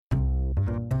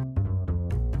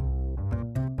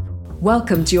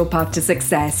Welcome to Your Path to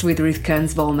Success with Ruth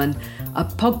Kearns-Vollman, a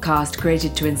podcast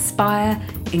created to inspire,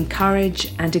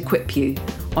 encourage, and equip you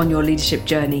on your leadership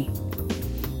journey.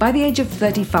 By the age of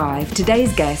 35,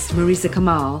 today's guest, Marisa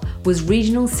Kamall, was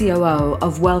Regional COO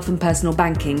of Wealth and Personal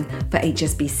Banking for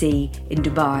HSBC in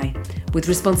Dubai, with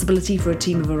responsibility for a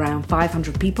team of around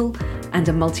 500 people and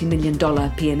a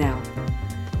multi-million-dollar P&L.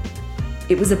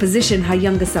 It was a position her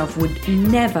younger self would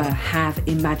never have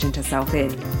imagined herself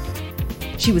in.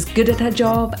 She was good at her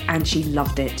job and she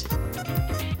loved it.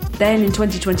 Then in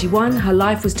 2021, her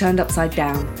life was turned upside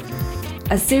down.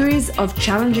 A series of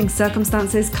challenging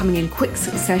circumstances coming in quick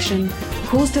succession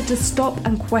caused her to stop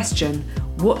and question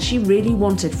what she really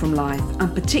wanted from life,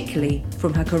 and particularly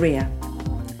from her career.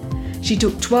 She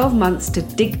took 12 months to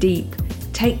dig deep,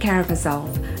 take care of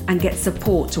herself, and get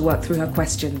support to work through her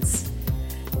questions.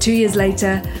 2 years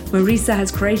later, Marisa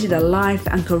has created a life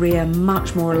and career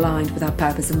much more aligned with her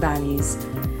purpose and values.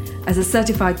 As a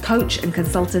certified coach and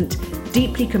consultant,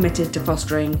 deeply committed to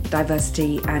fostering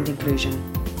diversity and inclusion.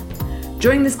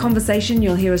 During this conversation,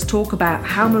 you'll hear us talk about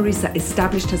how Marisa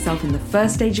established herself in the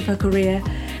first stage of her career,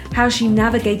 how she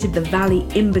navigated the valley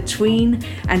in between,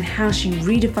 and how she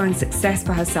redefined success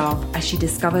for herself as she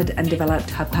discovered and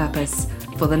developed her purpose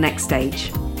for the next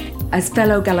stage. As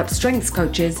fellow Gallup strengths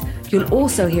coaches, you'll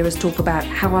also hear us talk about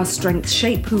how our strengths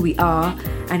shape who we are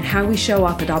and how we show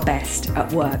up at our best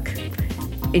at work.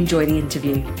 Enjoy the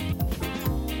interview.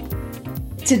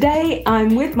 Today,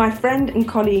 I'm with my friend and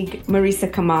colleague,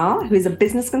 Marisa Kamall, who is a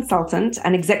business consultant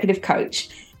and executive coach.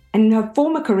 And in her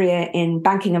former career in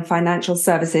banking and financial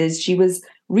services, she was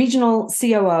Regional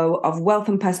COO of Wealth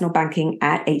and Personal Banking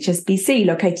at HSBC,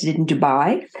 located in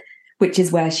Dubai, which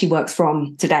is where she works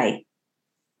from today.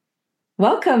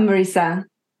 Welcome, Marisa.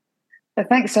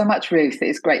 Thanks so much, Ruth.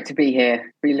 It's great to be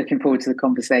here. Really looking forward to the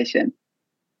conversation.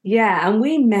 Yeah, and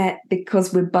we met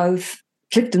because we're both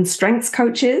Clifton Strengths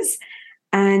coaches,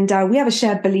 and we have a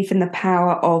shared belief in the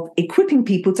power of equipping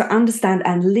people to understand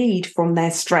and lead from their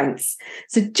strengths.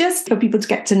 So just for people to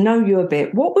get to know you a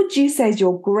bit, what would you say is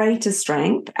your greatest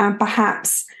strength and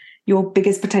perhaps your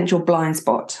biggest potential blind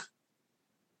spot?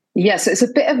 Yeah, so it's a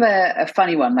bit of a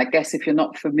funny one. I guess if you're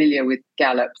not familiar with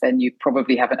Gallup, then you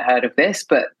probably haven't heard of this.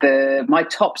 But my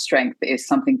top strength is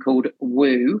something called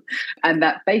woo. And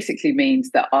that basically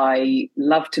means that I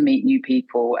love to meet new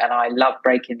people and I love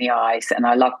breaking the ice and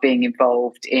I love being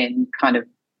involved in kind of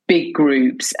big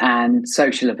groups and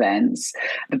social events.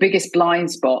 The biggest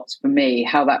blind spots for me,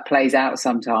 how that plays out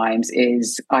sometimes,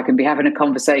 is I can be having a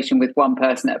conversation with one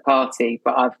person at a party,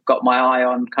 but I've got my eye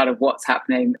on kind of what's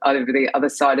happening over the other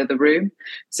side of the room.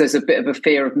 So it's a bit of a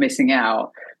fear of missing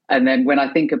out. And then when I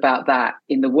think about that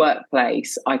in the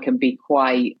workplace, I can be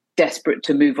quite desperate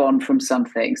to move on from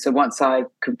something. So once I've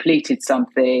completed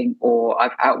something or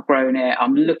I've outgrown it,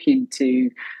 I'm looking to,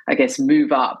 I guess,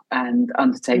 move up and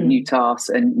undertake new tasks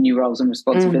and new roles and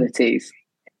responsibilities.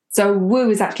 So WOO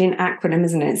is actually an acronym,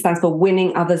 isn't it? It stands for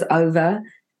winning others over.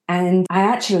 And I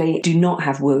actually do not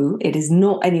have WOO. It is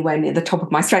not anywhere near the top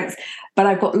of my strengths, but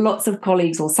I've got lots of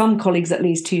colleagues, or some colleagues at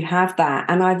least, who have that.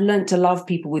 And I've learned to love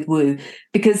people with WOO,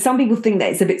 because some people think that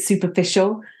it's a bit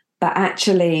superficial. But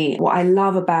actually, what I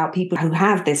love about people who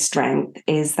have this strength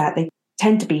is that they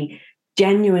tend to be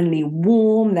genuinely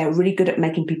warm. They're really good at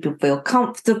making people feel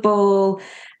comfortable.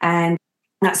 And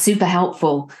that's super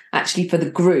helpful, actually, for the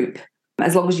group,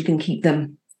 as long as you can keep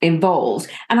them involved.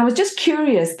 And I was just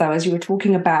curious, though, as you were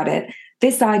talking about it,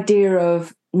 this idea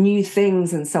of new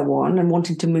things and so on and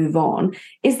wanting to move on,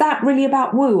 is that really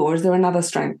about woo, or is there another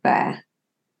strength there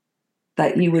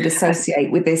that you would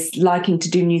associate with this liking to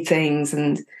do new things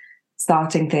and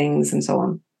starting things and so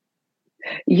on?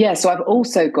 Yeah, so I've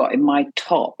also got in my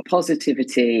top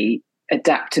positivity,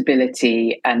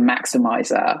 adaptability, and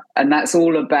maximizer. And that's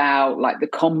all about, like, the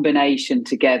combination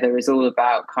together is all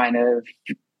about kind of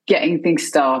getting things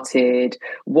started,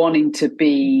 wanting to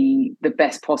be the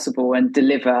best possible and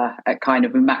deliver at kind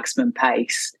of a maximum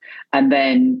pace, and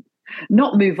then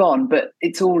not move on, but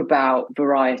it's all about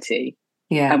variety.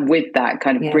 Yeah. And with that,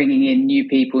 kind of bringing in new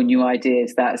people, new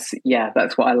ideas, that's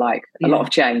what I like. A lot of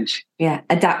change. Yeah.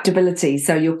 Adaptability.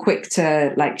 So you're quick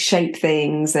to like shape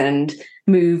things and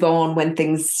move on when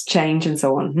things change and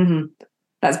so on. Mm-hmm.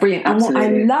 That's brilliant. Absolutely.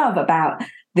 And what I love about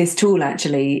this tool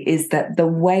actually is that the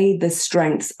way the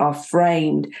strengths are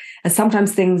framed are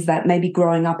sometimes things that maybe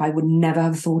growing up I would never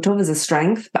have thought of as a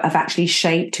strength, but have actually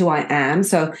shaped who I am.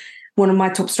 So one of my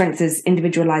top strengths is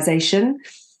individualization,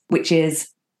 which is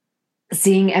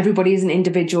seeing everybody as an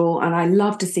individual, and I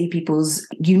love to see people's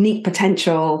unique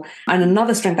potential. And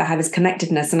another strength I have is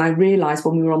connectedness. And I realized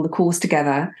when we were on the course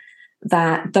together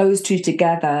that those two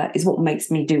together is what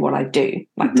makes me do what I do,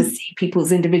 like to see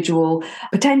people's individual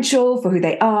potential for who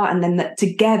they are. And then that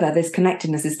together, this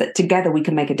connectedness is that together we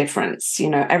can make a difference.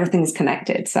 Everything's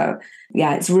connected. So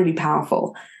yeah, it's really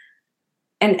powerful.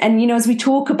 And as we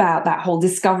talk about that whole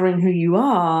discovering who you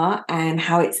are and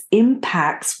how it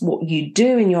impacts what you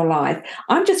do in your life,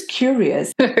 I'm just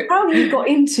curious how you got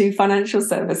into financial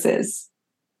services.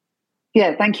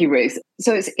 Yeah, thank you, Ruth.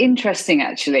 So it's interesting,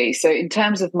 actually. So in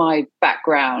terms of my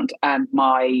background and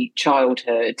my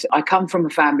childhood, I come from a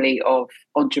family of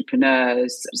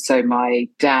entrepreneurs. So my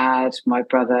dad, my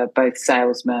brother, both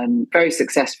salesmen, very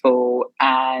successful,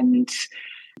 and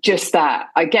just that,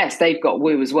 I guess they've got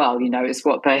woo as well. It's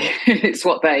what they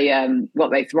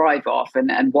thrive off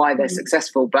and why they're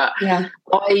successful. But yeah.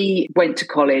 I went to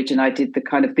college and I did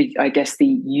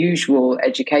the usual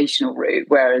educational route,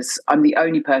 whereas I'm the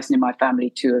only person in my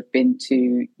family to have been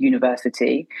to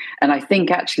university. And I think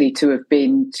actually to have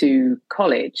been to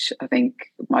college, I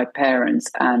think my parents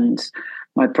and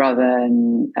my brother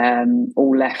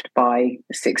all left by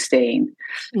 16.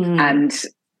 And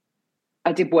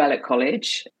I did well at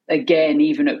college. Again,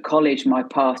 even at college, my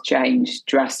path changed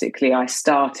drastically. I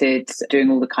started doing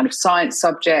all the kind of science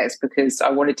subjects because I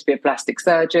wanted to be a plastic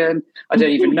surgeon. I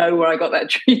don't even know where I got that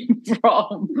dream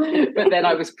from. But then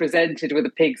I was presented with a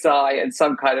pig's eye and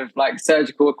some kind of like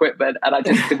surgical equipment, and I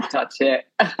just couldn't touch it.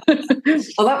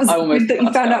 Well, that was good that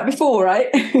you found out before, right?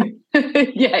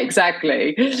 Yeah,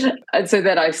 exactly. And so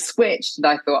then I switched and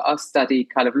I thought I'll study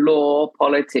kind of law,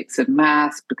 politics and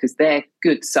maths because they're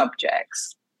good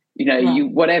subjects.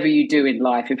 Whatever you do in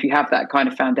life, if you have that kind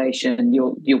of foundation,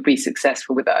 you'll be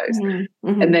successful with those.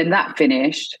 Mm-hmm. And then that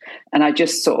finished and I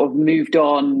just sort of moved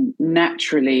on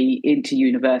naturally into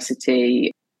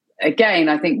university. Again,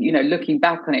 I think, looking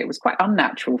back on it, it was quite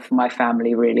unnatural for my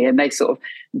family, really. And they sort of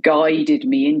guided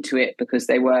me into it because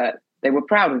they were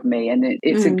proud of me. And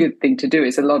it's a good thing to do.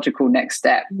 It's a logical next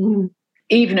step.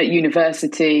 Even at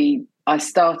university, I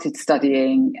started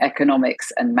studying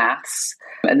economics and maths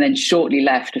and then shortly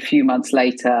left a few months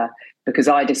later because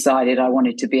I decided I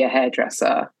wanted to be a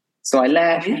hairdresser. So I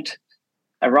left,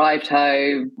 arrived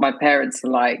home. My parents were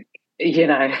like,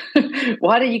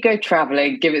 why don't you go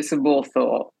traveling, give it some more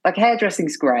thought? Like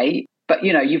hairdressing's great, but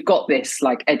you've got this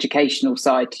like educational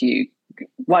side to you.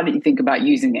 Why don't you think about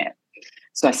using it?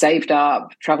 So I saved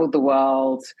up, traveled the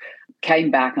world,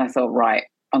 came back and I thought, right,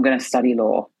 I'm going to study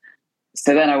law.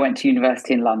 So then I went to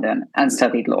university in London and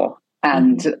studied law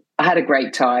and I had a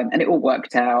great time and it all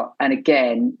worked out. And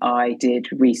again, I did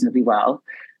reasonably well.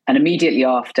 And immediately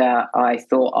after, I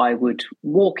thought I would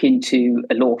walk into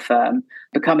a law firm,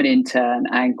 become an intern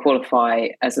and qualify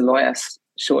as a lawyer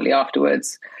shortly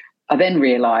afterwards. I then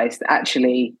realized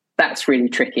actually that's really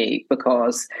tricky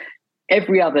because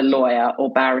every other lawyer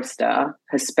or barrister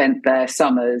has spent their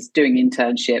summers doing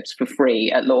internships for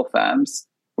free at law firms.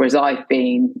 Whereas I've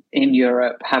been in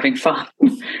Europe having fun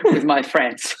with my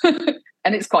friends.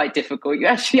 And it's quite difficult. You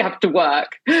actually have to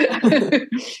work.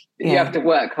 You have to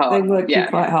work hard. They work you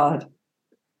quite hard.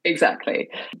 Exactly.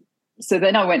 So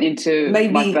then I went into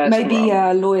my first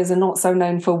role. Lawyers are not so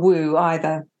known for woo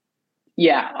either.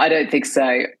 Yeah, I don't think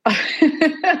so.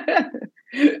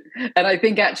 And I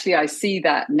think actually I see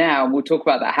that now, and we'll talk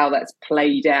about that, how that's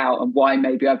played out and why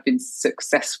maybe I've been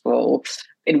successful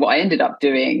in what I ended up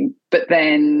doing. But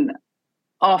then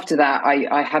after that,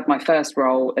 I had my first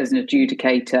role as an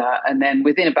adjudicator. And then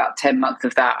within about 10 months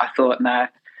of that, I thought, no,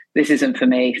 this isn't for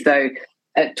me. So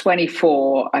at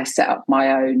 24, I set up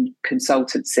my own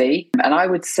consultancy. And I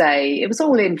would say it was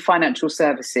all in financial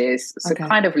services, so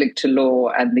kind of linked to law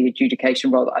and the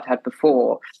adjudication role that I'd had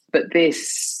before. But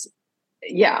this,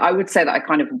 I would say that I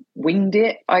kind of winged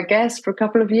it, I guess, for a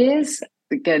couple of years.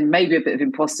 Again, maybe a bit of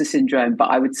imposter syndrome, but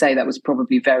I would say that was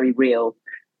probably very real,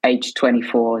 age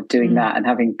 24, doing that and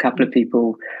having a couple of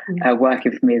people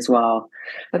working for me as well.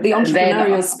 But the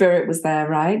entrepreneurial spirit was there,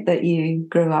 right, that you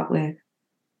grew up with?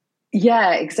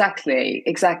 Yeah, exactly.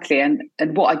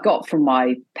 And what I got from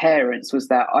my parents was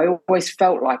that I always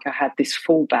felt like I had this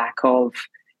fallback of,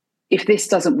 if this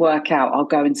doesn't work out, I'll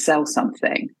go and sell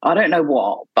something. I don't know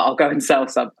what, but I'll go and sell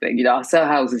something. I'll sell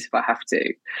houses if I have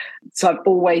to. So I've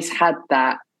always had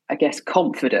that, I guess,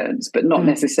 confidence, but not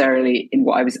necessarily in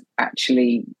what I was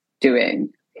actually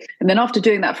doing. And then after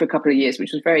doing that for a couple of years,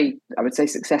 which was very, I would say,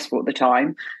 successful at the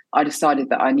time, I decided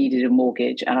that I needed a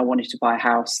mortgage and I wanted to buy a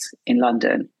house in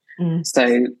London.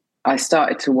 So I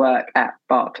started to work at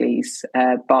Barclays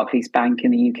Bank in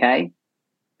the UK.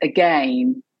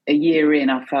 Again, a year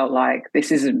in, I felt like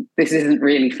this isn't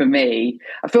really for me.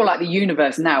 I feel like the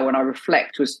universe now, when I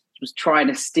reflect, was trying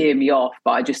to steer me off,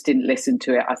 but I just didn't listen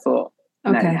to it. I thought,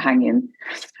 no, hang in.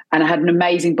 And I had an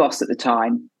amazing boss at the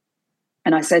time.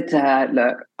 And I said to her,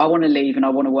 look, I want to leave and I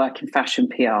want to work in fashion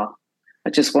PR. I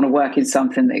just want to work in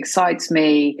something that excites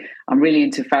me. I'm really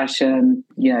into fashion.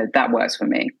 That works for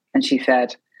me. And she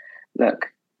said, look,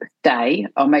 stay.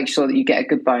 I'll make sure that you get a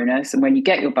good bonus. And when you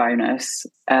get your bonus,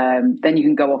 then you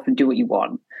can go off and do what you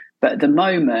want. But at the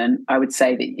moment, I would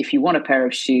say that if you want a pair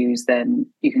of shoes, then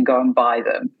you can go and buy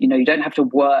them. You don't have to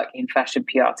work in fashion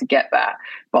PR to get that.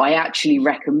 But I actually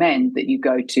recommend that you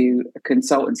go to a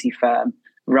consultancy firm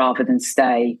rather than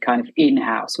stay kind of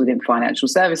in-house within financial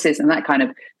services. And that kind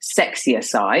of sexier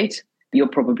side, you'll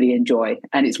probably enjoy.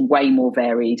 And it's way more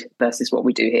varied versus what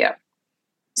we do here.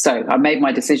 So I made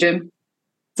my decision.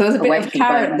 So there's a bit of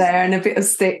carrot there and a bit of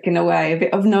stick in a way, a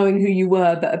bit of knowing who you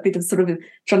were, but a bit of sort of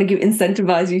trying to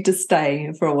incentivize you to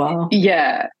stay for a while.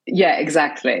 Yeah,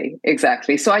 exactly.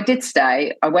 So I did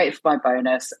stay. I waited for my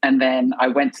bonus and then I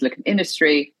went to look at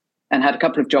industry and had a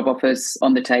couple of job offers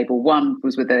on the table. One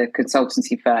was with a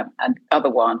consultancy firm and the other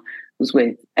one was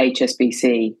with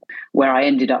HSBC, where I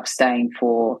ended up staying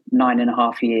for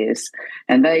 9.5 years.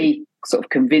 And they sort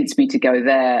of convinced me to go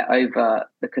there over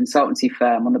the consultancy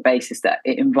firm on the basis that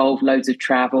it involved loads of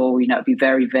travel, it'd be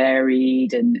very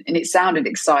varied. And it sounded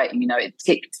exciting, it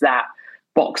ticked that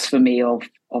box for me of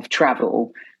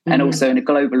travel. Mm-hmm. And also in a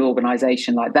global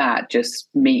organization like that, just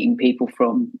meeting people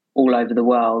from all over the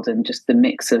world and just the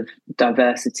mix of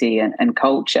diversity and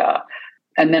culture.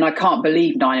 And then I can't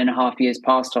believe 9.5 years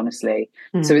passed, honestly.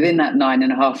 Mm-hmm. So within that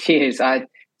 9.5 years, I had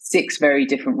 6 very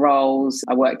different roles.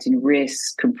 I worked in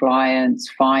risk, compliance,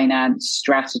 finance,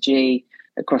 strategy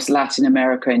across Latin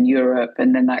America and Europe.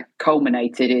 And then that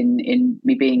culminated in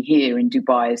me being here in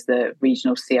Dubai as the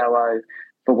regional COO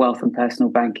for wealth and personal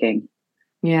banking.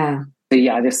 Yeah. So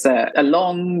yeah, just a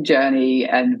long journey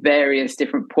and various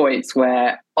different points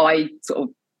where I sort of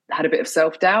had a bit of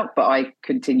self-doubt, but I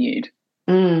continued.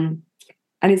 And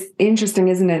it's interesting,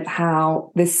 isn't it,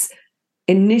 how this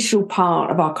initial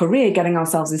part of our career, getting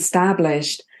ourselves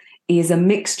established, is a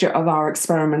mixture of our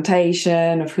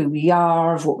experimentation, of who we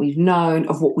are, of what we've known,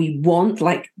 of what we want.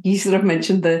 Like you sort of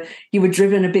mentioned you were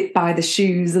driven a bit by the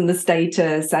shoes and the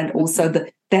status, and also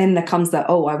then there comes I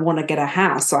want to get a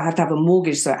house, so I have to have a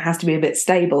mortgage, so it has to be a bit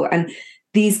stable. And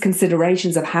these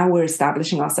considerations of how we're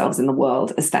establishing ourselves in the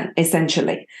world,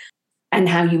 essentially, and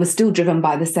how you were still driven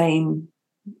by the same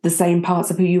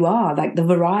parts of who you are, like the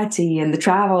variety and the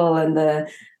travel and the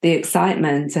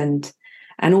excitement and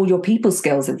all your people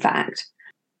skills, in fact.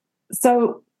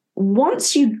 So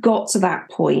once you got to that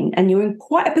point and you're in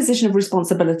quite a position of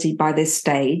responsibility by this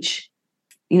stage,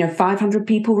 500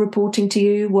 people reporting to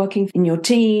you, working in your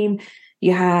team,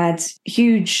 you had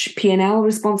huge P&L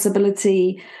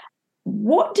responsibility.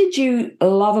 What did you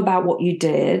love about what you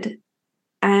did?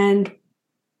 And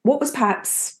what was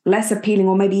perhaps less appealing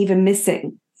or maybe even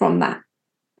missing from that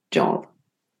job?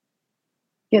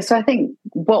 Yeah, so I think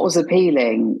what was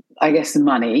appealing, I guess the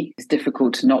money, is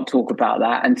difficult to not talk about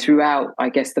that. And throughout, I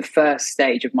guess, the first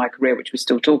stage of my career, which we're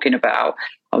still talking about,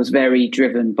 I was very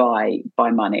driven by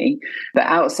money. But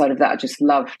outside of that, I just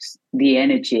loved the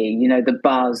energy, the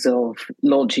buzz of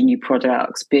launching new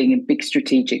products, being in big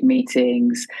strategic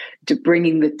meetings, to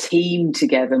bringing the team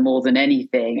together more than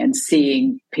anything and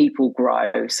seeing people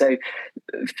grow. So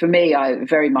for me, I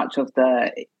very much of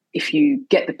if you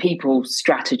get the people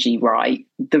strategy right,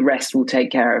 the rest will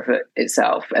take care of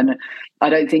itself. And I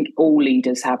don't think all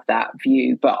leaders have that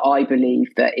view, but I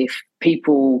believe that if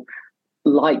people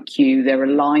like you, they're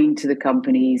aligned to the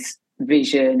company's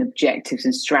vision, objectives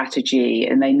and strategy,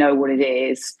 and they know what it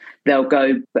is, they'll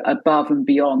go above and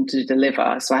beyond to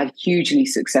deliver. So I had hugely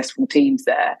successful teams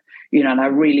there, and I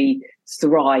really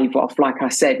thrive off, like I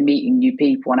said, meeting new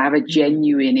people, and I have a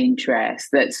genuine interest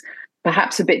that's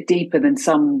perhaps a bit deeper than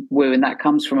some woo, and that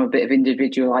comes from a bit of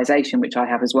individualization, which I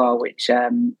have as well, which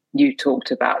you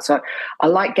talked about. So I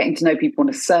like getting to know people on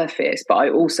the surface, but I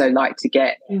also like to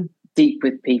get deep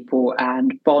with people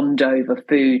and bond over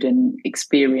food and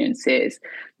experiences.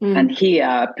 And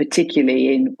here,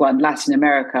 particularly in Latin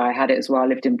America, I had it as well. I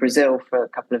lived in Brazil for a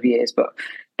couple of years, but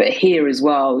here as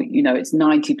well, it's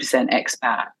 90%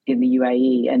 expat in the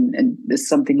UAE, and there's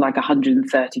something like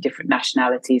 130 different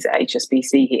nationalities at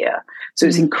HSBC here. So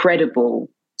it's incredible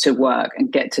to work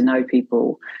and get to know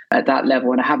people at that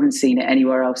level. And I haven't seen it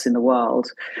anywhere else in the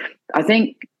world. I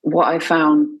think what I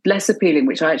found less appealing,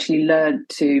 which I actually learned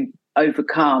to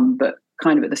overcome, but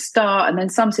kind of at the start, and then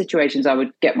some situations I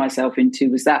would get myself into,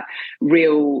 was that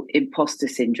real imposter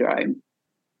syndrome.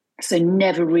 So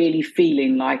never really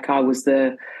feeling like I was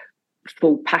the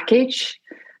full package.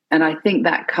 And I think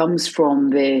that comes from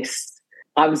this.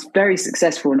 I was very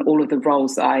successful in all of the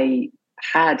roles that I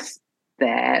had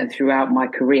there and throughout my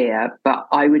career, but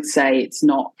I would say it's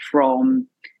not from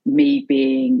me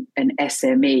being an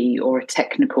SME or a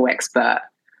technical expert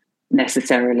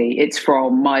necessarily. It's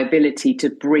from my ability to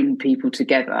bring people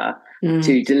together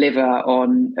to deliver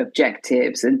on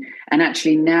objectives. And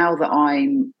actually, now that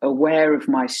I'm aware of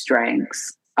my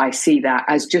strengths, I see that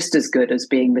as just as good as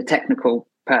being the technical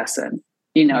person.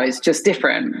 It's just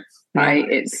different, right?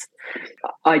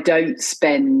 I don't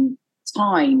spend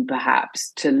time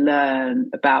perhaps to learn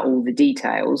about all the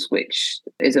details, which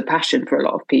is a passion for a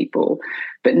lot of people.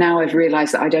 But now I've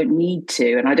realized that I don't need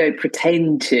to, and I don't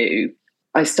pretend to.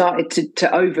 I started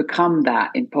to overcome that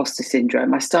imposter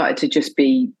syndrome. I started to just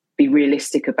be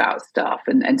realistic about stuff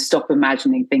and stop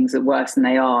imagining things are worse than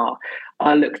they are.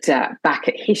 I looked back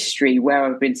at history where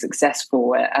I've been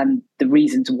successful and the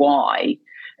reasons why.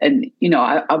 And,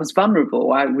 I was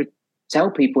vulnerable. I would tell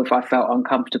people if I felt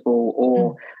uncomfortable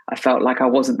or I felt like I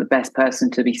wasn't the best person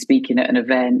to be speaking at an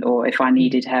event, or if I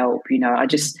needed help. I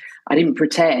didn't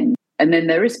pretend. And then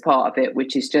there is part of it,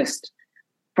 which is just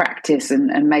practice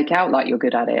and make out like you're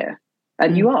good at it.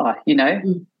 And you are,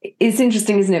 It's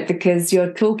interesting, isn't it? Because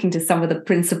you're talking to some of the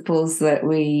principles that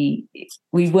we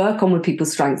work on with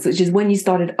people's strengths, which is when you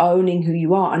started owning who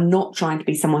you are and not trying to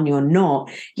be someone you're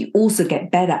not, you also get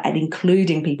better at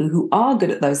including people who are good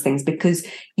at those things, because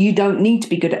you don't need to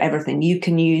be good at everything. You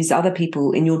can use other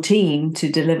people in your team to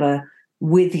deliver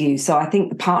with you. So I think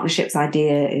the partnerships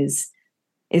idea is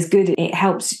good. It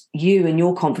helps you and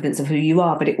your confidence of who you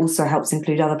are, but it also helps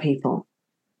include other people.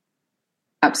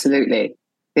 Absolutely.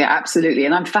 Yeah, absolutely.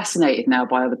 And I'm fascinated now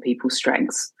by other people's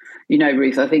strengths.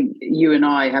 Ruth, I think you and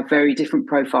I have very different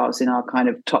profiles in our kind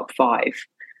of top 5.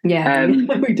 Yeah,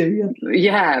 we do.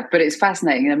 Yeah, but it's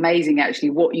fascinating and amazing actually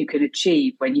what you can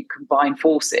achieve when you combine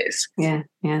forces. Yeah.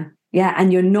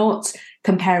 And you're not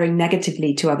comparing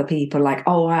negatively to other people, like,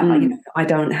 I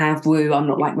don't have woo, I'm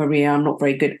not like Maria, I'm not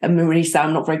very good, Marisa,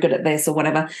 I'm not very good at this or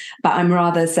whatever. But I'm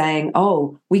rather saying,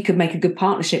 we could make a good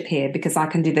partnership here because I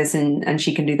can do this and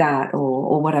she can do that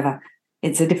or whatever.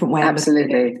 It's a different way.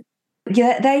 Absolutely.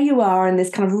 Yeah, there you are in this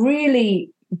kind of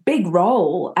really big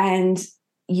role, and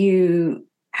you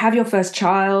have your first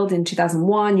child in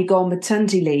 2001, you go on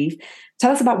maternity leave.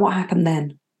 Tell us about what happened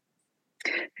then.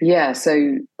 Yeah,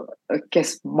 so I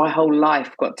guess my whole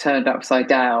life got turned upside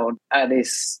down and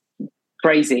it's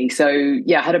crazy. So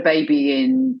I had a baby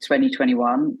in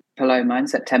 2021, Paloma, in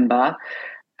September,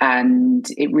 and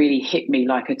it really hit me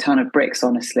like a ton of bricks,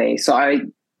 honestly. So I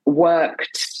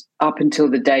worked up until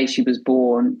the day she was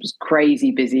born. It was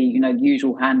crazy busy,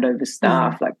 usual handover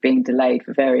stuff, like being delayed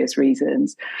for various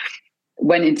reasons.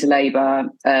 Went into labour,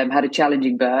 had a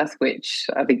challenging birth, which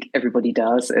I think everybody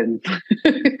does and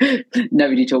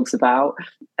nobody talks about.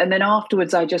 And then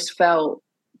afterwards, I just felt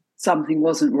something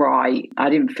wasn't right.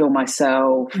 I didn't feel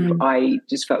myself. I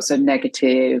just felt so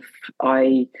negative.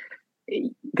 The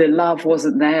love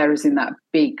wasn't there, as in that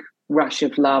big rush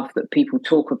of love that people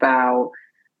talk about.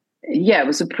 Yeah, it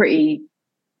was a pretty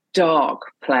dark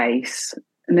place.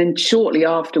 And then shortly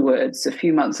afterwards, a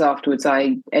few months afterwards,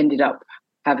 I ended up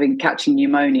catching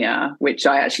pneumonia, which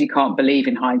I actually can't believe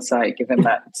in hindsight, given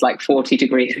that it's like 40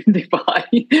 degrees in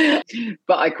Dubai.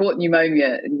 But I caught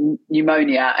pneumonia,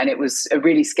 and it was a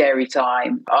really scary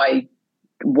time. I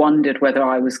wondered whether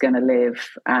I was going to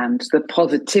live, and the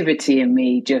positivity in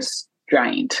me just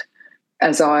drained.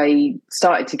 As I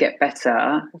started to get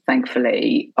better,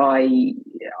 thankfully, I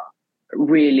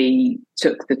really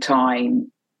took the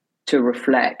time to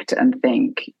reflect and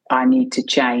think, I need to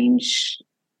change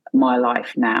my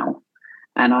life now,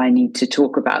 and I need to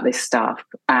talk about this stuff,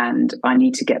 and I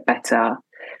need to get better.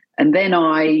 And then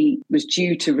I was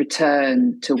due to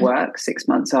return to work 6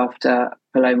 months after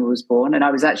Paloma was born, and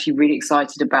I was actually really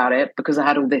excited about it because I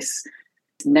had all this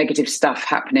negative stuff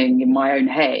happening in my own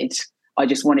head. I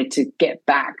just wanted to get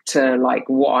back to like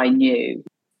what I knew,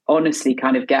 honestly,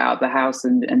 kind of get out of the house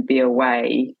and be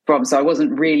away from. So I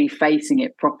wasn't really facing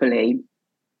it properly.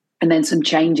 And then some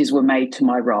changes were made to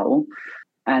my role.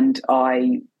 And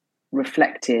I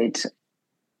reflected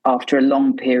after a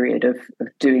long period of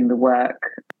doing the work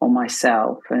on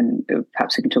myself, and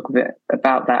perhaps we can talk a bit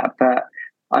about that, but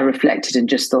I reflected and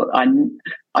just thought,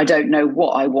 I don't know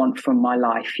what I want from my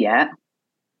life yet,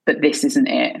 but this isn't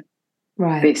it.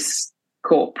 Right. This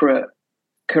corporate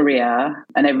career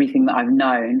and everything that I've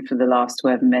known for the last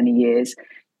 12 many years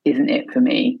isn't it for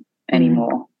me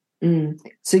anymore.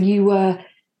 So you were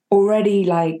already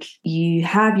like, you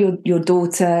have your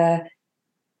daughter,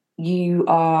 you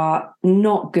are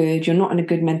not good, you're not in a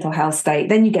good mental health state,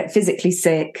 then you get physically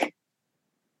sick,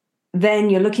 then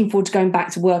you're looking forward to going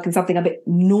back to work and something a bit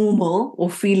normal, or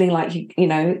feeling like,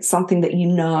 something that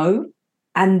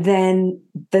and then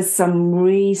there's some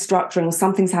restructuring or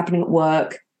something's happening at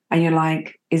work and you're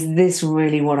like, is this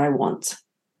really what I want?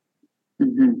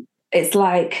 Mm-hmm. It's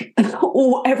like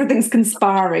everything's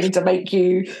conspiring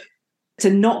to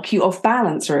knock you off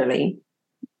balance, really.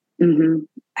 Mm-hmm.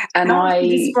 And how would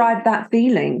you describe that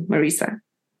feeling, Marisa?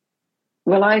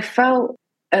 Well, I felt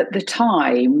at the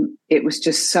time it was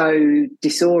just so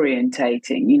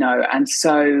disorientating, and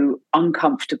so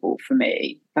uncomfortable for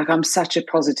me. Like, I'm such a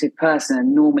positive person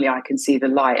and normally I can see the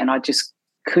light, and I just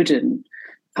couldn't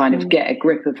kind of get a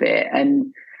grip of it.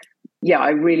 And yeah, I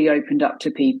really opened up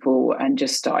to people and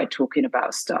just started talking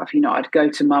about stuff. I'd go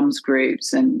to mum's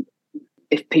groups, and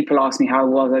if people asked me how I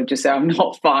was, I'd just say, I'm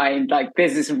not fine. Like,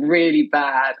 this is really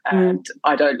bad. And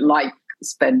I don't like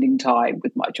spending time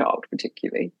with my child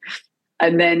particularly.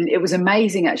 And then it was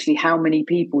amazing, actually, how many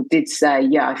people did say,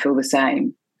 yeah, I feel the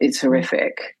same. It's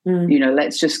horrific.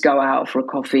 Let's just go out for a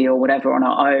coffee or whatever on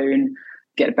our own,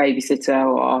 get a babysitter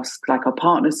or ask like our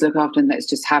partners to look after, and let's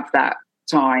just have that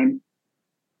time.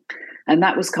 And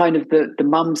that was kind of the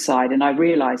mum side. And I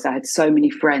realized I had so many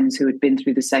friends who had been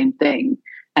through the same thing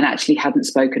and actually hadn't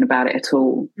spoken about it at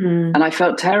all. And I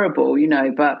felt terrible,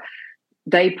 but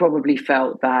they probably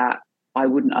felt that I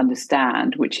wouldn't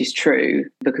understand, which is true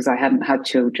because I hadn't had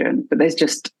children. But there's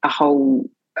just a whole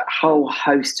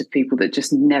host of people that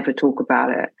just never talk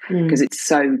about it because it's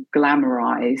so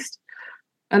glamorized.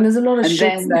 And there's a lot of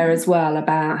shit there as well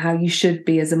about how you should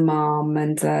be as a mom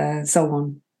and so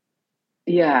on.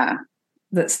 Yeah.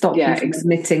 That stop you from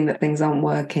admitting that things aren't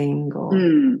working. Or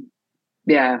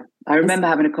Yeah. I remember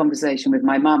having a conversation with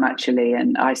my mum, actually,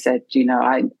 and I said,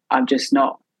 I'm just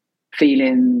not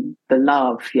feeling the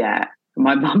love yet. And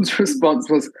my mum's response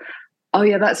was, oh,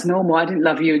 yeah, that's normal. I didn't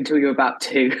love you until you were about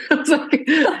 2. I was like,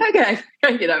 okay,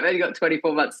 I've only got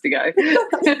 24 months to go.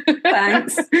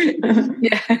 Thanks.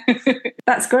 Yeah.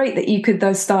 That's great that you could,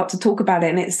 though, start to talk about it.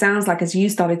 And it sounds like as you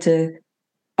started to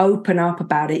open up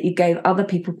about it, you gave other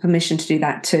people permission to do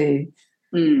that too.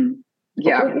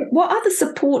 Yeah. What other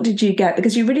support did you get?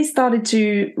 Because you really started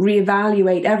to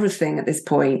reevaluate everything at this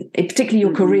point, particularly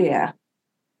your career.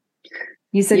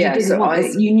 You said you didn't want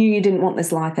this. You knew you didn't want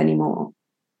this life anymore.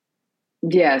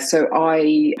 Yeah. So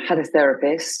I had a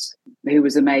therapist who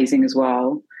was amazing as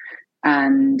well.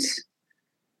 And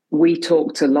we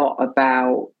talked a lot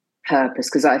about purpose,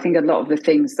 because I think a lot of the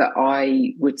things that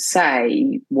I would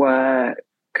say were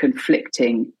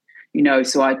conflicting,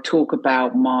 so I'd talk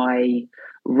about my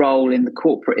role in the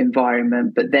corporate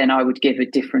environment, but then I would give a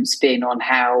different spin on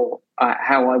how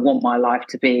I want my life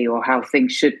to be or how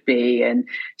things should be. And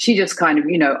she just kind of,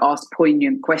 asked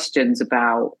poignant questions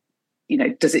about,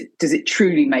 does it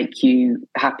truly make you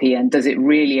happy, and does it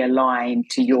really align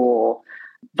to your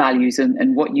values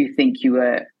and what you think you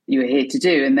were here to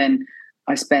do? And then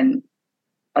I spent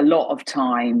a lot of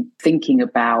time thinking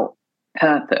about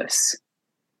purpose.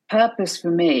 Purpose for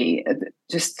me,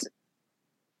 just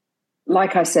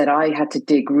like I said, I had to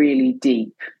dig really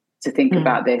deep to think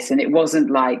about this. And it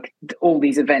wasn't like all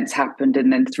these events happened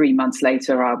and then 3 months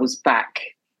later I was back,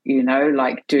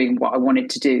 like doing what I wanted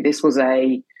to do. This was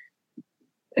a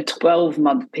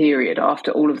 12-month period.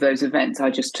 After all of those events, I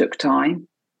just took time.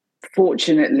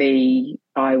 Fortunately,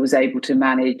 I was able to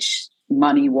manage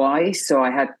money-wise, so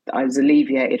I was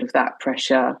alleviated of that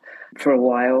pressure for a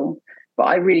while. But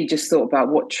I really just thought about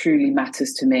what truly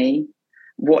matters to me.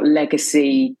 What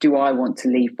legacy do I want to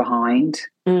leave behind?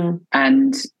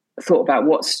 And thought about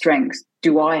what strengths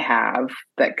do I have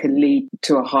that can lead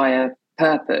to a higher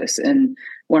purpose. And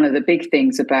one of the big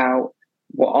things about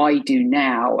what I do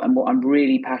now and what I'm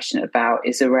really passionate about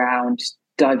is around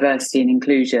diversity and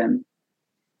inclusion.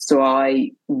 So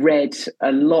I read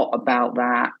a lot about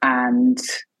that and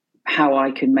how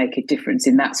I can make a difference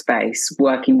in that space,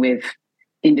 working with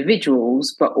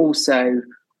individuals, but also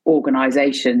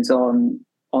organizations on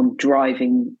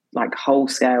driving like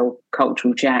wholesale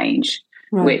cultural change,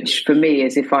 which for me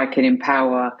is, if I can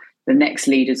empower the next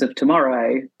leaders of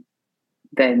tomorrow,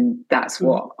 then that's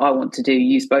what I want to do.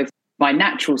 Use both my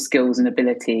natural skills and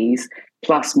abilities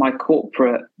plus my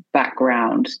corporate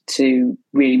background to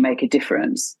really make a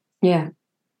difference. Yeah.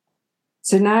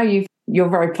 So now you're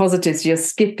very positive. So you're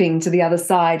skipping to the other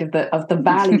side of the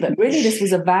valley, but really this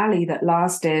was a valley that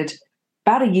lasted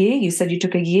about a year. You said you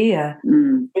took a year,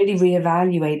 really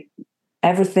reevaluate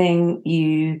everything.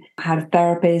 You had a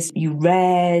therapist, you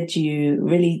read, you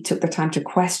really took the time to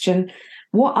question.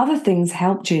 What other things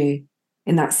helped you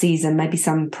in that season? Maybe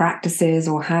some practices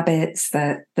or habits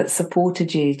that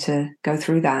supported you to go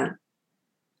through that?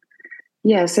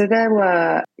 Yeah, so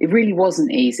it really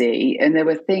wasn't easy. And there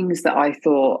were things that I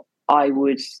thought I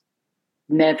would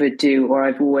never do, or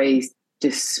I've always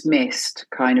dismissed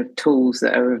kind of tools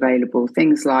that are available,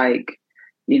 things like,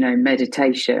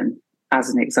 meditation as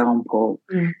an example,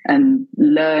 and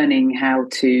learning how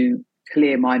to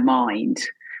clear my mind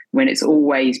when it's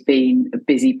always been a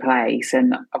busy place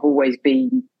and I've always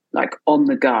been like on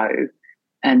the go,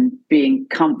 and being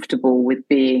comfortable with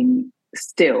being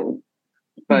still,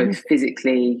 both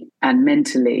physically and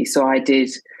mentally. So I did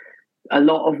a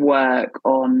lot of work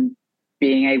on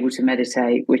being able to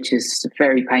meditate, which is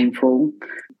very painful.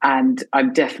 And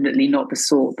I'm definitely not the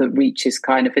sort that reaches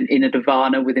kind of an inner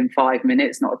nirvana within 5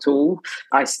 minutes, not at all.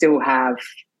 I still have,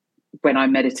 when I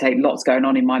meditate, lots going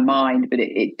on in my mind, but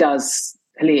it does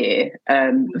clear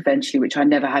eventually, which I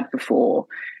never had before.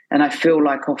 And I feel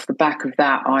like off the back of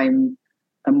that, I'm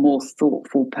a more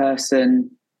thoughtful person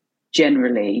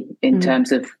generally in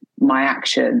terms of my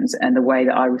actions and the way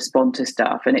that I respond to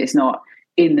stuff. And it's not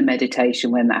in the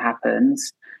meditation when that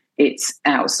happens, it's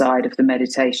outside of the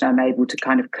meditation. I'm able to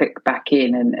kind of click back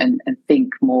in and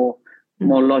think more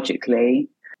logically.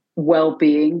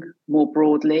 Well-being more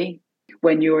broadly.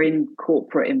 When you're in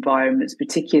corporate environments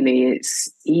particularly, it's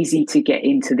easy to get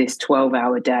into this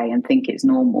 12-hour day and think it's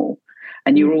normal.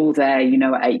 And you're all there,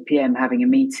 at 8 p.m. having a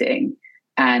meeting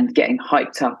and getting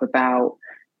hyped up about,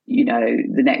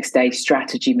 the next day's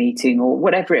strategy meeting or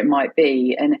whatever it might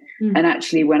be. And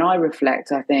actually, when I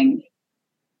reflect, I think,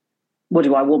 what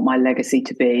do I want my legacy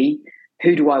to be?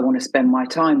 Who do I want to spend my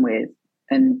time with?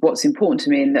 And what's important to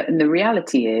me? And the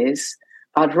reality is,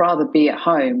 I'd rather be at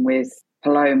home with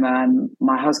Paloma and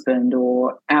my husband,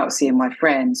 or out seeing my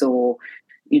friends, or,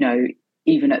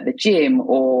 even at the gym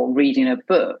or reading a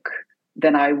book,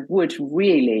 than I would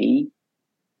really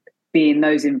be in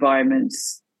those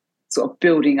environments sort of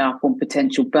building up on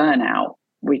potential burnout,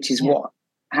 which is what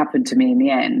happened to me in the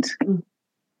end.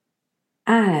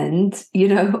 And,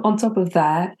 on top of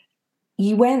that,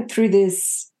 you went through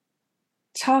this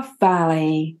tough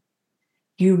valley,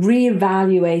 you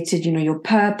reevaluated, your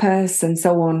purpose and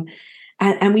so on.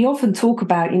 And we often talk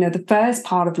about, the first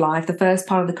part of life, the first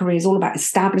part of the career is all about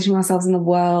establishing ourselves in the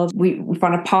world. We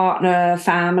find a partner, a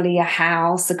family, a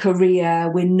house, a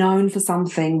career. We're known for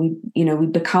something. We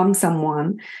become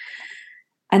someone.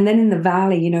 And then in the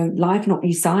valley, life knocked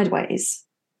you sideways.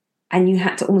 And you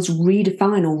had to almost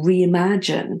redefine or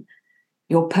reimagine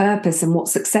your purpose and what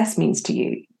success means to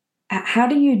you. How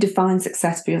do you define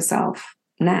success for yourself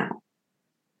now?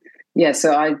 Yeah,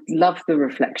 so I love the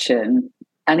reflection.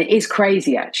 And it is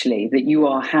crazy, actually, that you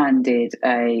are handed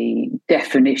a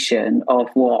definition of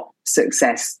what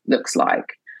success looks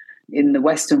like. In the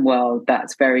Western world,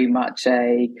 that's very much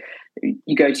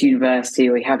you go to university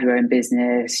or you have your own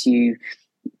business, you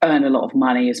earn a lot of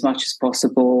money as much as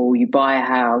possible, you buy a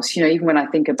house. Even when I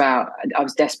think about, I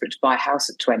was desperate to buy a house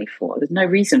at 24. There's no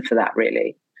reason for that,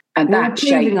 really. And we're that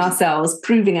proving ourselves,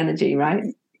 proving energy, right?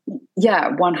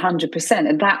 Yeah, 100%.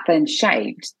 And that then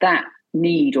shaped that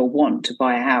need or want to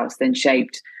buy a house, then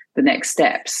shaped the next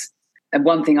steps. And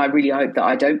one thing I really hope that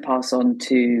I don't pass on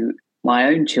to my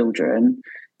own children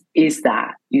is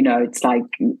that, it's like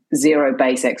zero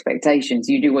base expectations.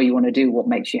 You do what you want to do, what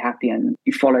makes you happy, and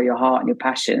you follow your heart and your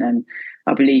passion. And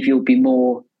I believe you'll be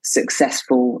more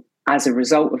successful as a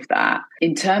result of that.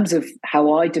 In terms of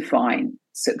how I define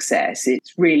success,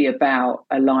 it's really about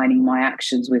aligning my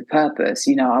actions with purpose.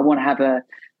 I want to have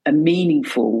a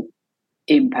meaningful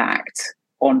impact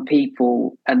on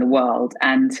people and the world.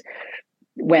 And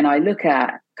when I look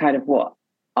at kind of what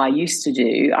I used to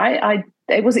do,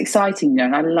 it was exciting,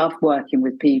 and I love working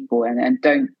with people. And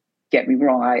don't get me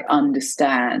wrong, I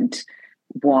understand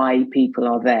why people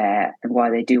are there and why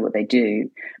they do what they do.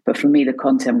 But for me, the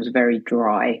content was very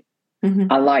dry.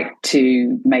 I like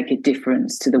to make a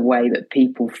difference to the way that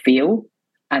people feel.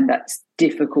 And that's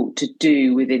difficult to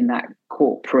do within that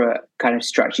corporate kind of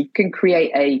structure. You can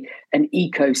create an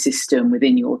ecosystem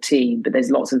within your team, but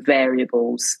there's lots of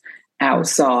variables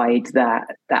outside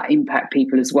that impact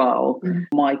people as well.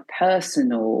 My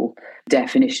personal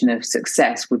definition of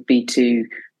success would be to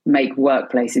make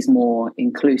workplaces more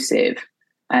inclusive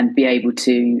and be able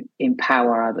to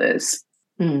empower others.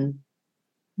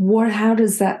 How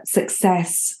does that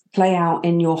success play out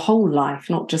in your whole life,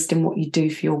 not just in what you do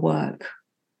for your work?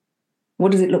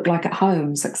 What does it look like at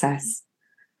home, success?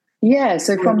 Yeah,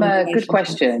 so from a good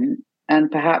question, and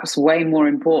perhaps way more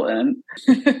important.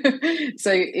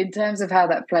 So in terms of how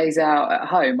that plays out at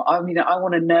home, I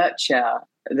want to nurture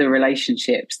the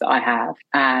relationships that I have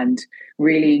and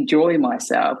really enjoy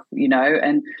myself,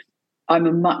 and I'm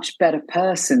a much better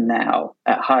person now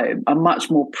at home. I'm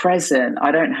much more present.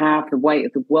 I don't have the weight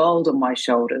of the world on my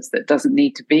shoulders that doesn't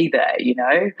need to be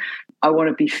there, I want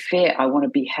to be fit. I want to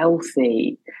be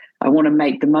healthy. I want to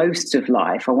make the most of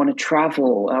life. I want to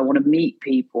travel. I want to meet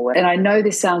people. And I know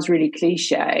this sounds really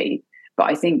cliche, but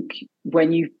I think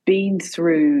when you've been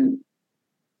through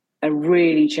a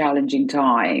really challenging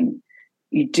time,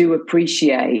 you do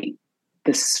appreciate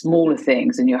the smaller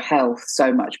things and your health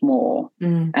so much more.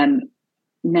 And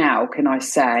now, can I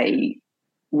say,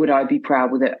 would I be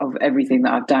proud of everything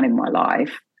that I've done in my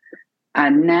life?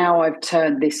 And now I've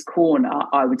turned this corner,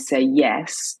 I would say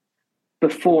yes.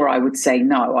 Before I would say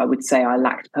no. I would say I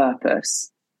lacked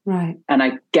purpose. Right. And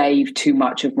I gave too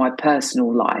much of my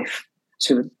personal life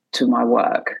to my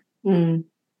work.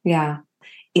 Yeah.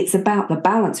 It's about the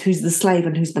balance. Who's the slave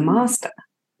and who's the master?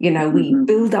 You know, we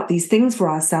build up these things for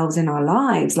ourselves in our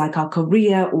lives, like our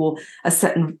career or a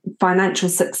certain financial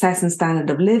success and standard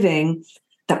of living,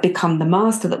 that become the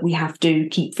master that we have to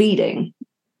keep feeding,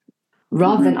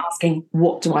 rather than asking,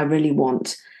 what do I really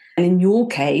want? And in your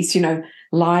case, you know,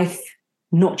 life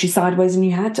knocked you sideways and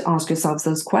you had to ask yourselves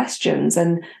those questions.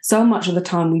 And so much of the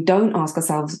time we don't ask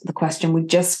ourselves the question. We've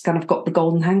just kind of got the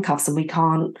golden handcuffs and we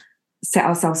can't set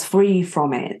ourselves free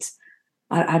from it.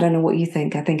 I don't know what you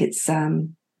think. I think it's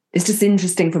just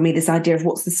interesting for me, this idea of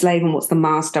what's the slave and what's the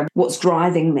master, what's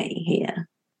driving me here.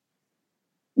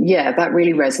 Yeah, that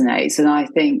really resonates. And I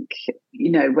think,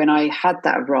 you know, when I had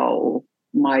that role,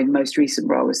 my most recent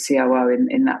role as COO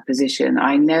in that position,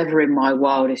 I never in my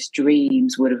wildest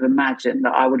dreams would have imagined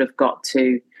that I would have got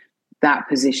to that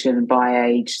position by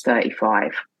age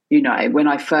 35. You know, when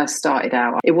I first started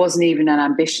out, it wasn't even an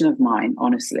ambition of mine,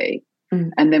 honestly.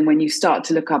 And then when you start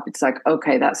to look up, it's like,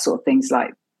 okay, that sort of thing's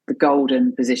like the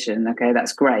golden position. Okay,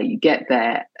 that's great. You get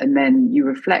there and then you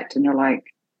reflect and you're like,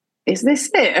 is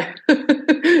this it?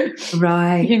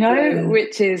 Right. You know,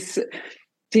 which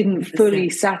didn't fully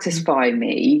satisfy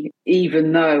me,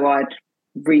 even though I'd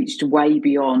reached way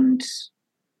beyond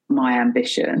my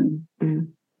ambition.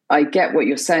 I get what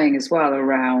you're saying as well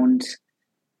around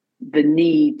the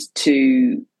need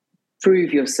to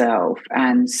prove yourself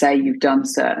and say you've done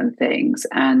certain things.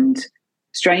 And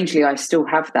strangely, I still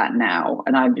have that now.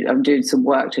 And I'm doing some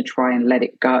work to try and let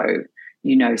it go,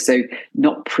 you know, so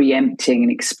not preempting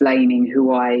and explaining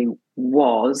who I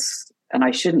was. And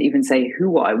I shouldn't even say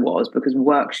who I was, because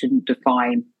work shouldn't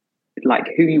define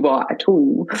like who you are at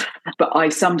all. But I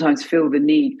sometimes feel the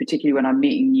need, particularly when I'm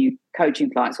meeting new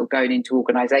coaching clients or going into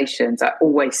organizations, I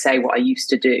always say what I used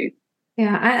to do.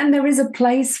 Yeah, and there is a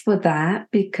place for that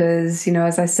because, you know,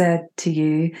 as I said to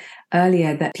you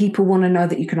earlier, that people want to know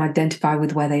that you can identify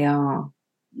with where they are.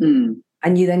 And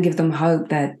you then give them hope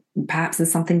that perhaps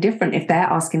there's something different. If they're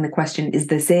asking the question, is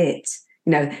this it?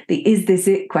 You know, the is this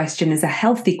it question is a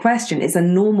healthy question. It's a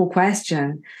normal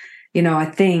question. You know, I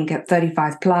think at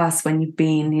 35 plus, when you've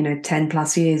been, you know, 10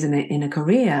 plus years in a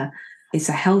career, it's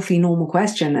a healthy, normal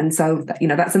question. And so, you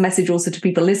know, that's a message also to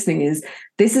people listening is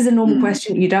this is a normal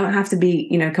question. You don't have to be,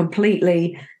 you know,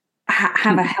 completely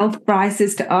have a health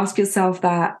crisis to ask yourself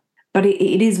that. But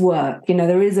it is work. You know,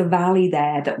 there is a valley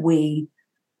there that we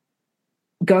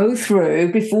go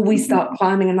through before we start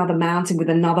climbing another mountain with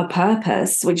another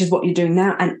purpose, which is what you're doing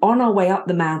now. And on our way up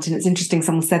the mountain, it's interesting,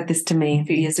 someone said this to me a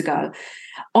few years ago.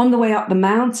 On the way up the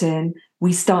mountain,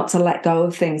 we start to let go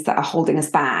of things that are holding us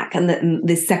back. And that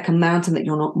this second mountain that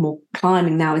you're not more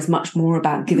climbing now is much more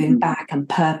about giving back and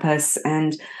purpose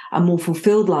and a more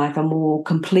fulfilled life, a more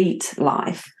complete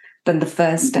life than the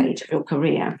first stage of your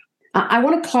career. I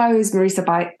want to close, Marisa,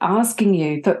 by asking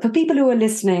you, for people who are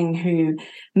listening who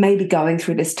may be going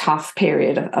through this tough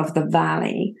period of the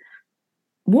valley,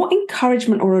 what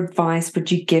encouragement or advice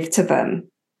would you give to them?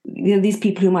 You know, these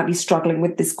people who might be struggling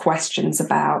with these questions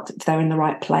about if they're in the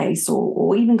right place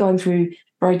or even going through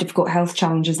very difficult health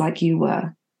challenges like you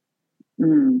were.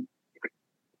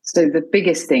 So the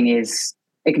biggest thing is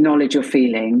acknowledge your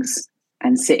feelings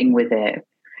and sitting with it.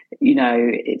 You know,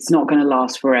 it's not going to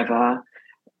last forever.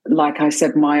 Like I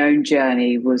said, my own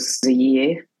journey was a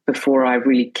year before I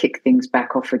really kicked things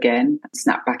back off again,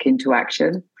 snapped back into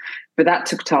action. But that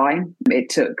took time.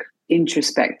 It took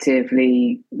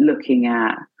introspectively looking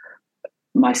at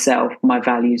myself, my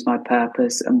values, my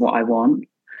purpose, and what I want,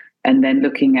 and then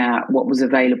looking at what was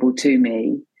available to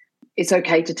me. It's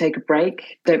okay to take a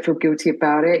break. Don't feel guilty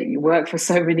about it. You work for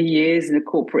so many years in a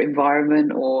corporate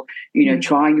environment or, you know,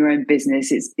 trying your own business.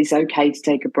 It's okay to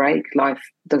take a break. Life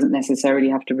doesn't necessarily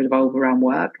have to revolve around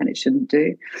work, and it shouldn't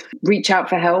do. Reach out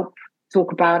for help.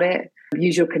 Talk about it.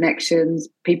 Use your connections.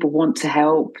 People want to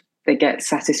help. They get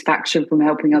satisfaction from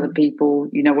helping other people.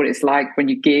 You know what it's like when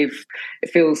you give. It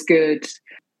feels good.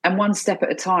 And one step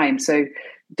at a time. So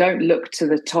don't look to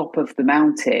the top of the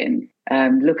mountain.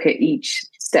 Look at each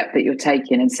step that you're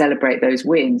taking and celebrate those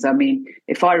wins. I mean,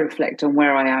 if I reflect on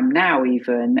where I am now,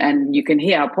 even, and you can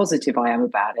hear how positive I am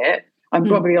about it, I'm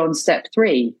probably on step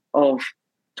 3 of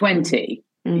 20,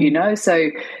 so,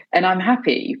 and I'm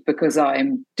happy because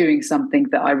I'm doing something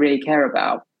that I really care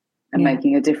about and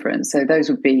making a difference. So those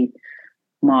would be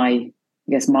my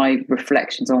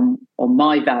reflections on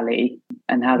my valley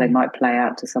and how they might play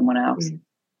out to someone else.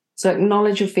 So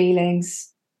acknowledge your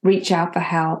feelings, reach out for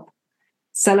help,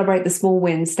 celebrate the small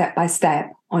wins step by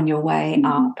step on your way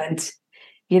up. And,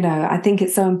 I think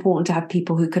it's so important to have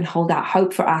people who can hold out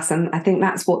hope for us. And I think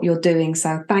that's what you're doing.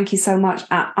 So thank you so much.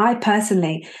 I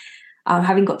personally,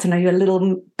 having got to know you a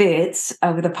little bit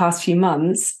over the past few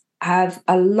months, have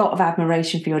a lot of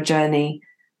admiration for your journey,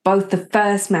 both the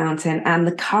first mountain and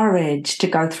the courage to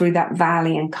go through that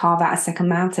valley and carve out a second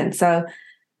mountain. So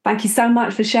thank you so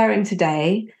much for sharing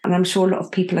today. And I'm sure a lot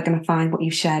of people are going to find what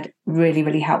you've shared really,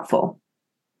 really helpful.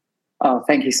 Oh,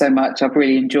 thank you so much. I've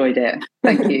really enjoyed it.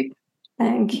 Thank you.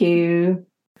 Thank you.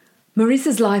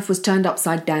 Marisa's life was turned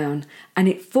upside down, and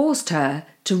it forced her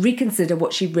to reconsider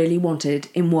what she really wanted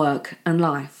in work and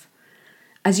life.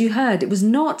 As you heard, it was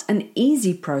not an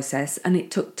easy process and it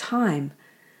took time,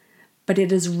 but it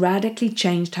has radically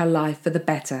changed her life for the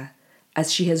better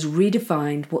as she has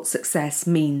redefined what success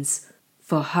means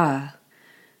for her.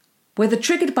 Whether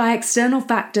triggered by external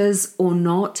factors or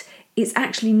not, it's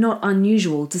actually not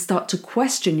unusual to start to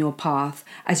question your path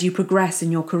as you progress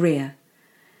in your career.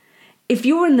 If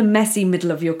you're in the messy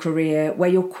middle of your career where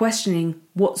you're questioning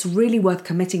what's really worth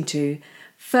committing to,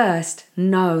 first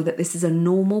know that this is a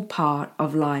normal part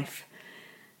of life.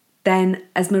 Then,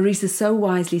 as Marisa so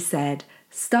wisely said,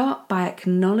 start by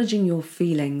acknowledging your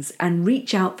feelings and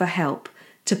reach out for help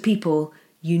to people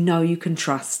you know you can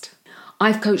trust.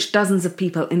 I've coached dozens of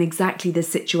people in exactly this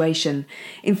situation.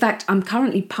 In fact, I'm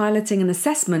currently piloting an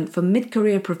assessment for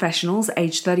mid-career professionals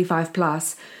aged 35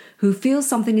 plus who feel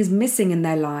something is missing in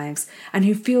their lives and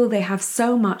who feel they have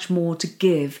so much more to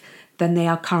give than they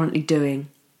are currently doing.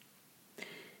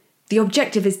 The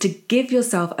objective is to give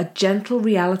yourself a gentle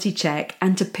reality check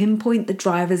and to pinpoint the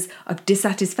drivers of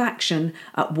dissatisfaction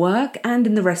at work and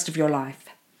in the rest of your life.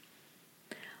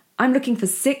 I'm looking for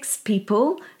 6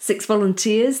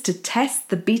 volunteers to test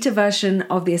the beta version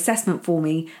of the assessment for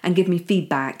me and give me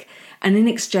feedback. And in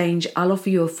exchange, I'll offer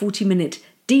you a 40-minute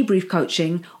debrief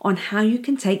coaching on how you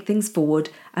can take things forward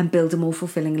and build a more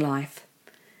fulfilling life.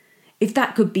 If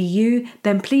that could be you,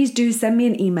 then please do send me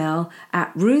an email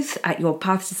at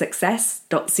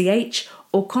ruth@yourpathtosuccess.ch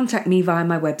or contact me via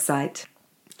my website.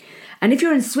 And if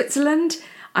you're in Switzerland,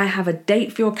 I have a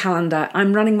date for your calendar.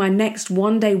 I'm running my next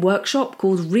one-day workshop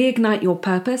called Reignite Your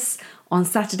Purpose on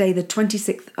Saturday the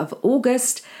 26th of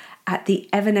August at the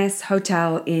Everness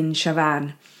Hotel in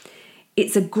Chavannes.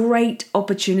 It's a great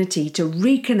opportunity to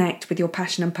reconnect with your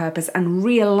passion and purpose and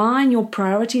realign your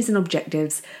priorities and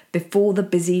objectives before the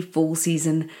busy fall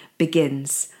season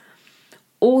begins.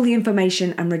 All the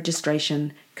information and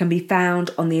registration can be found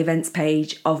on the events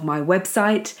page of my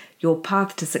website,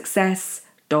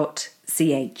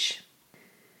 yourpathtosuccess.ch.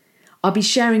 I'll be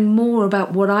sharing more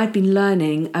about what I've been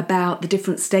learning about the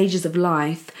different stages of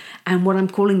life and what I'm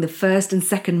calling the first and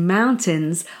second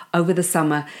mountains over the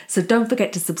summer. So don't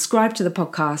forget to subscribe to the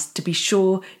podcast to be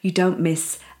sure you don't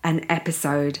miss an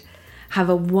episode. Have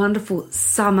a wonderful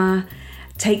summer.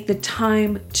 Take the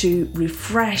time to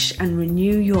refresh and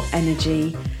renew your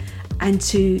energy and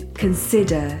to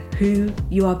consider who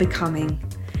you are becoming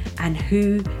and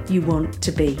who you want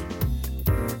to be.